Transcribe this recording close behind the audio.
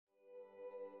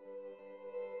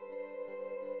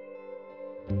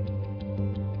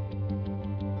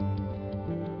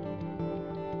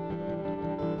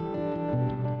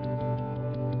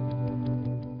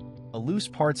loose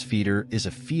parts feeder is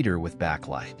a feeder with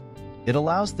backlight. It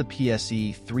allows the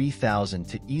PSE-3000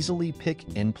 to easily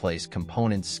pick in-place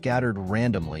components scattered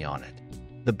randomly on it.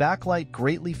 The backlight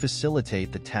greatly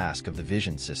facilitates the task of the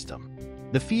vision system.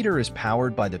 The feeder is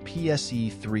powered by the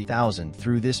PSE-3000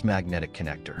 through this magnetic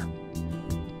connector.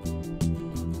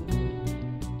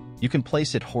 You can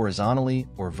place it horizontally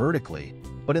or vertically,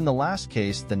 but in the last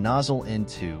case, the nozzle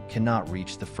N2 cannot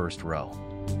reach the first row.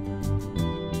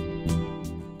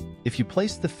 If you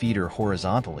place the feeder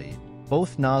horizontally,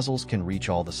 both nozzles can reach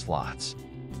all the slots.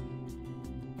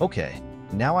 Okay,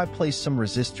 now I place some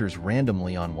resistors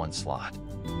randomly on one slot.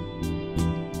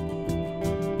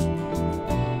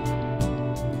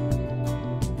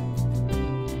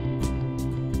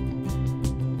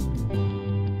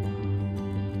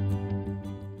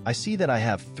 I see that I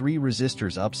have 3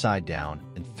 resistors upside down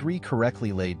and 3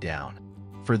 correctly laid down.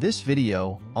 For this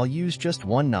video, I'll use just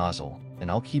one nozzle, and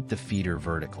I'll keep the feeder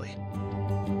vertically.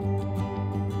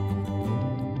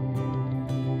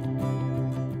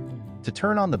 To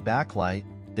turn on the backlight,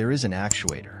 there is an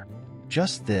actuator.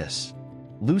 Just this,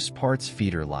 loose parts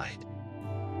feeder light.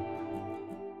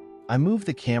 I move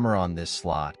the camera on this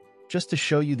slot just to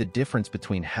show you the difference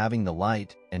between having the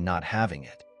light and not having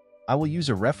it. I will use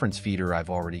a reference feeder I've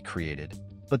already created,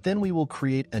 but then we will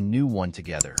create a new one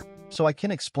together, so I can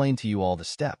explain to you all the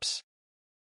steps.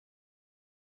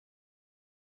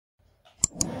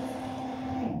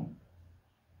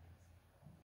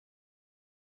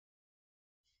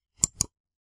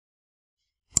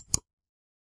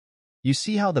 You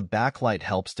see how the backlight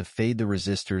helps to fade the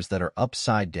resistors that are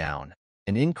upside down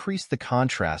and increase the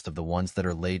contrast of the ones that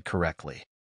are laid correctly.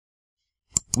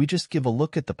 We just give a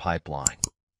look at the pipeline.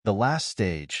 The last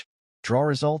stage, draw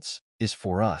results, is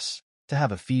for us to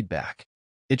have a feedback.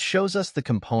 It shows us the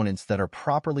components that are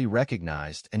properly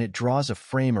recognized, and it draws a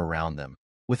frame around them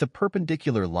with a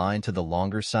perpendicular line to the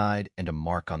longer side and a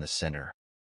mark on the center.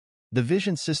 The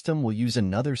vision system will use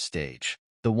another stage,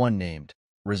 the one named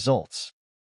results.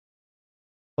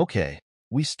 Okay,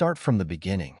 we start from the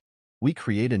beginning. We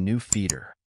create a new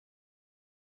feeder.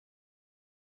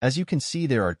 As you can see,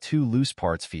 there are 2 loose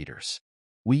parts feeders.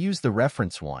 We use the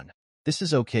reference one. This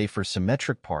is okay for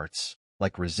symmetric parts,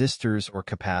 like resistors or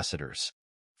capacitors.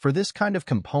 For this kind of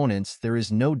components, there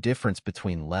is no difference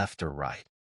between left or right.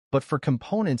 But for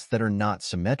components that are not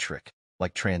symmetric,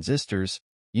 like transistors,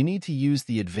 you need to use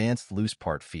the advanced loose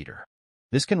part feeder.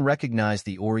 This can recognize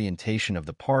the orientation of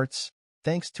the parts,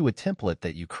 thanks to a template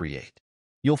that you create.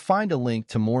 You'll find a link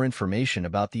to more information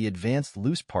about the advanced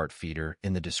loose part feeder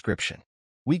in the description.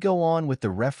 We go on with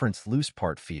the reference loose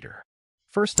part feeder.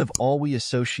 First of all, we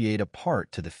associate a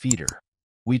part to the feeder.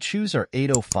 We choose our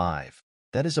 805,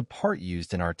 that is a part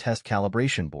used in our test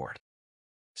calibration board.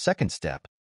 Second step,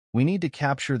 we need to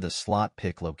capture the slot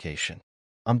pick location.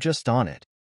 I'm just on it,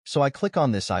 so I click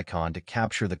on this icon to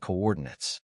capture the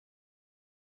coordinates.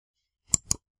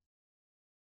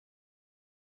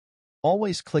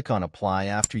 Always click on Apply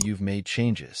after you've made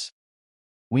changes.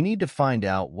 We need to find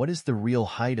out what is the real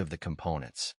height of the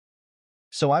components.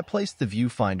 So I place the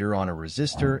viewfinder on a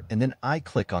resistor, and then I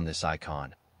click on this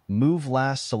icon, Move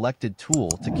Last Selected Tool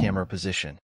to Camera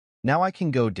Position. Now I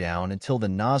can go down until the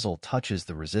nozzle touches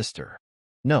the resistor.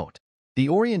 Note, the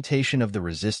orientation of the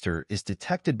resistor is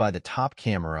detected by the top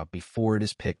camera before it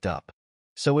is picked up.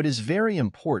 So it is very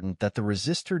important that the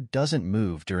resistor doesn't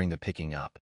move during the picking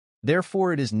up.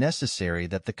 Therefore, it is necessary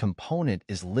that the component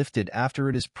is lifted after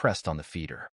it is pressed on the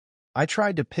feeder. I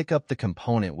tried to pick up the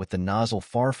component with the nozzle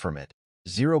far from it,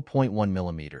 0.1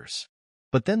 millimeters.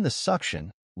 But then the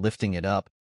suction, lifting it up,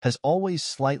 has always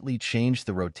slightly changed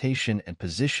the rotation and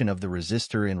position of the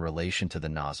resistor in relation to the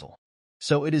nozzle.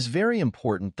 So it is very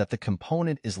important that the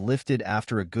component is lifted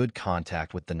after a good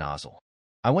contact with the nozzle.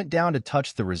 I went down to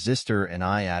touch the resistor and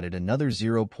I added another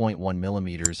 0.1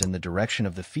 millimeters in the direction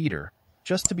of the feeder,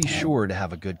 just to be sure to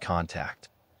have a good contact.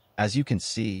 As you can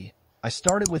see, I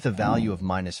started with a value of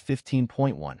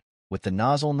 -15.1, with the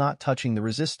nozzle not touching the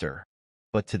resistor.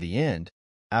 But to the end,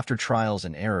 after trials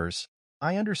and errors,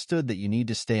 I understood that you need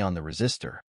to stay on the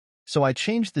resistor. So I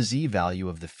changed the Z value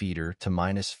of the feeder to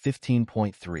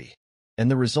 -15.3,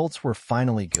 and the results were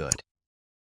finally good.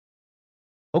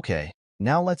 Okay,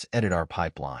 now let's edit our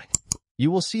pipeline. You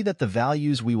will see that the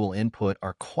values we will input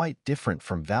are quite different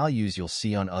from values you'll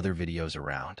see on other videos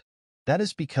around. That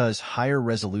is because higher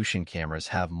resolution cameras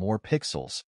have more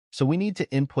pixels, so we need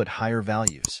to input higher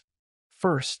values.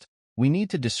 First, we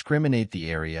need to discriminate the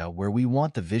area where we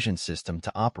want the vision system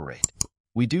to operate.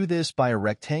 We do this by a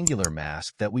rectangular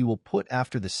mask that we will put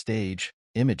after the stage,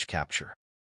 image capture.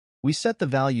 We set the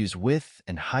values width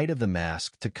and height of the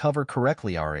mask to cover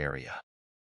correctly our area.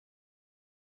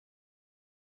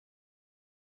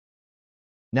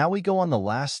 Now we go on the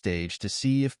last stage to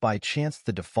see if by chance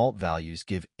the default values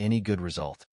give any good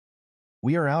result.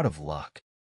 We are out of luck.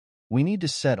 We need to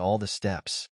set all the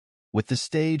steps. With the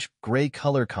stage gray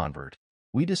color convert,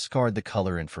 we discard the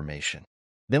color information.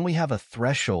 Then we have a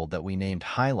threshold that we named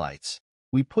highlights.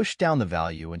 We push down the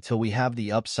value until we have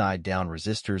the upside-down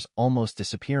resistors almost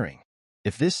disappearing.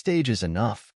 If this stage is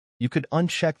enough, you could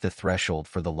uncheck the threshold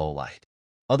for the low light.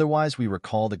 Otherwise, we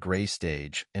recall the gray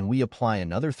stage and we apply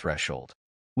another threshold.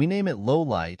 We name it low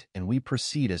light and we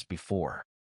proceed as before.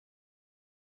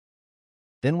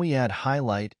 Then we add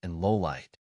highlight and low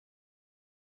light.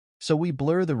 So we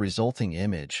blur the resulting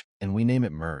image and we name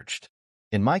it merged.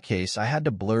 In my case, I had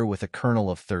to blur with a kernel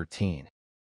of 13.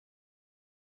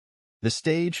 The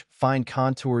stage Find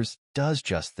Contours does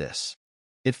just this.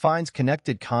 It finds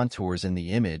connected contours in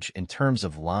the image in terms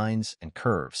of lines and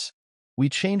curves. We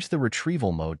change the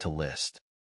retrieval mode to list.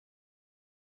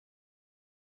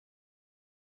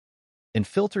 In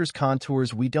Filters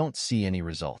Contours, we don't see any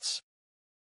results.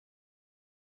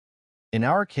 In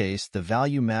our case, the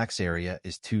value max area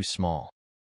is too small.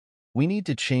 We need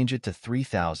to change it to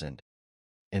 3000,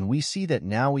 and we see that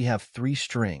now we have 3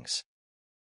 strings.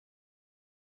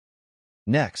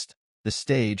 Next, the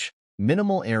stage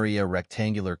Minimal Area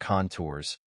Rectangular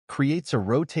Contours creates a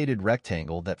rotated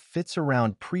rectangle that fits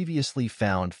around previously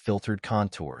found filtered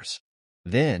contours.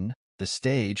 Then, the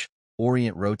stage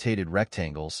Orient Rotated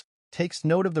Rectangles takes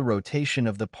note of the rotation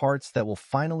of the parts that will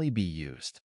finally be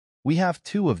used. We have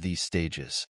 2 of these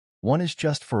stages. One is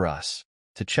just for us,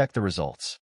 to check the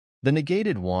results. The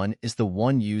negated one is the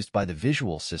one used by the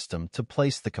visual system to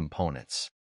place the components.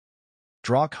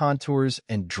 Draw Contours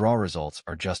and Draw Results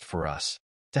are just for us,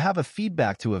 to have a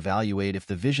feedback to evaluate if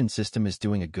the vision system is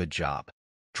doing a good job.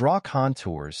 Draw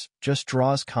Contours just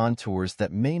draws contours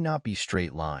that may not be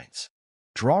straight lines.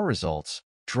 Draw Results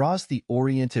draws the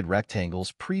oriented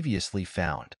rectangles previously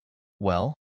found.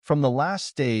 Well, from the last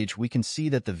stage, we can see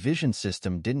that the vision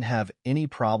system didn't have any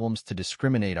problems to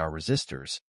discriminate our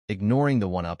resistors, ignoring the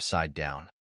one upside down.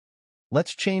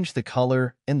 Let's change the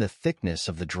color and the thickness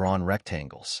of the drawn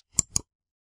rectangles.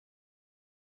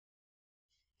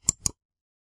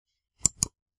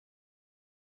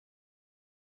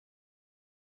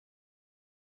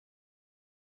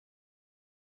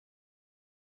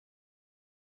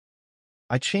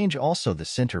 I change also the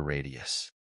center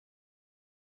radius.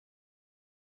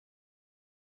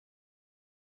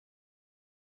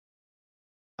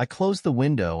 I close the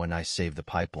window and I save the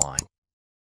pipeline.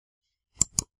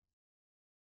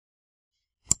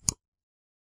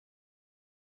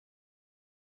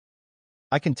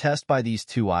 I can test by these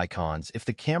 2 icons if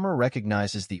the camera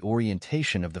recognizes the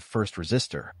orientation of the first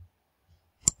resistor.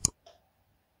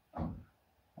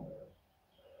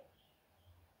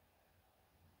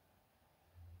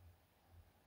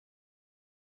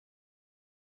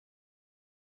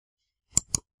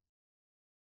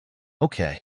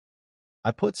 Okay. I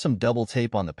put some double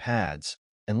tape on the pads,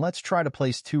 and let's try to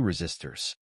place 2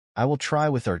 resistors. I will try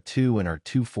with R2 and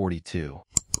R242.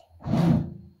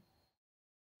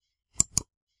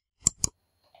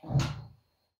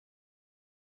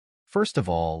 First of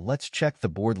all, let's check the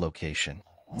board location.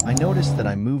 I noticed that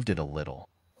I moved it a little.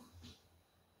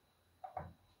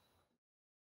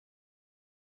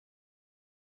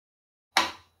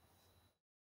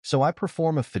 So I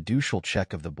perform a fiducial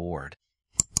check of the board.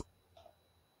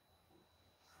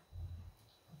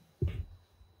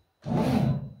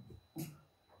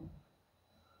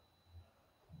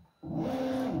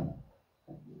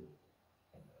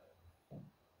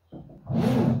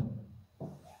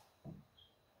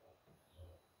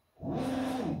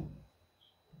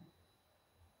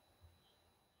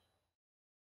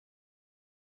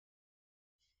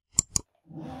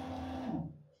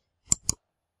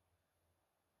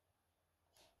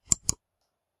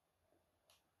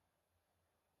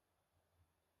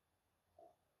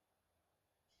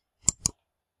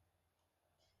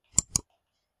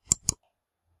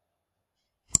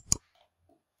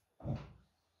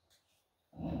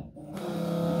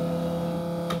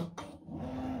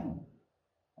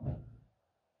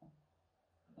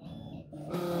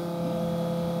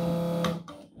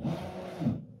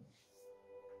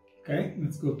 Okay,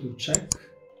 let's go to check.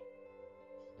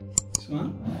 This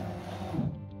one.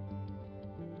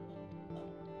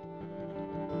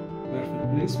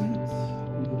 Perfect placement.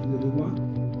 Go to the other one.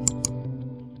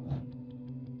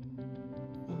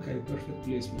 Okay, perfect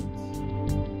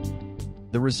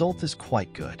placement. The result is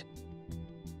quite good.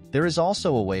 There is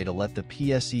also a way to let the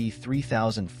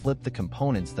PSE-3000 flip the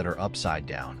components that are upside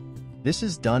down. This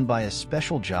is done by a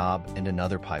special job and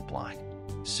another pipeline.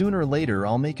 Sooner or later,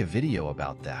 I'll make a video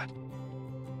about that.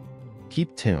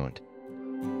 Keep tuned.